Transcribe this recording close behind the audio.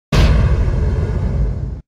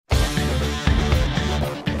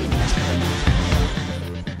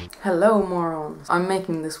Hello, morons. I'm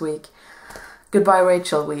making this week Goodbye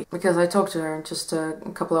Rachel week because I talked to her just a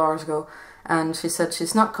couple of hours ago and she said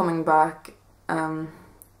she's not coming back. I'm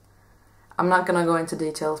not gonna go into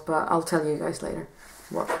details, but I'll tell you guys later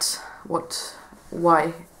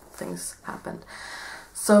why things happened.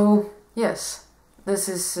 So yes, this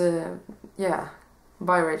is yeah,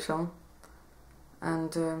 bye Rachel,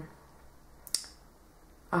 and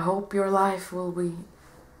I hope your life will be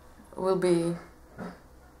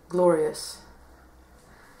glorious,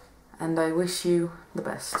 and I wish you the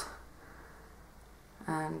best.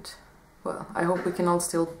 And well, I hope we can all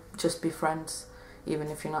still just be friends, even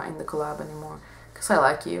if you're not in the collab anymore, because I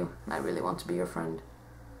like you and I really want to be your friend,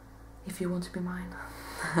 if you want to be mine.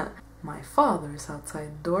 My father is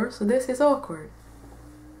outside the door, so this is awkward.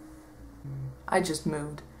 I just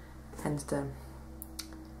moved, hence the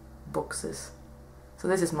boxes. So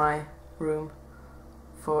this is my room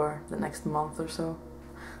for the next month or so.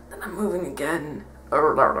 Then I'm moving again.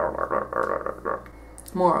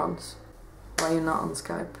 Morons, why are you not on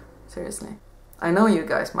Skype? Seriously. I know you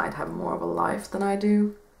guys might have more of a life than I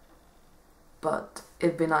do, but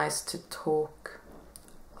it'd be nice to talk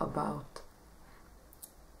about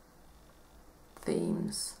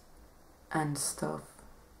themes and stuff.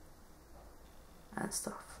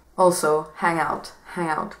 Also, hang out.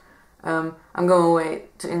 I'm going away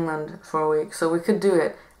to England for a week, so we could do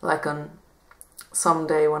it like on some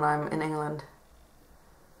day when I'm in England,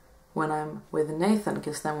 when I'm with Nathan,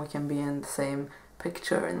 because then we can be in the same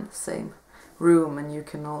picture in the same room and you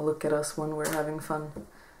can all look at us when we're having fun.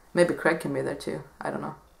 Maybe Craig can be there too, I don't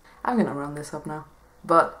know. I'm gonna run this up now.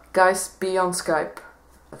 But guys, be on Skype.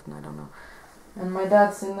 I don't know. And my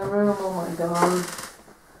dad's in the room, oh my god.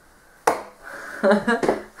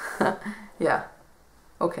 Yeah.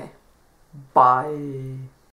 Okay. Bye.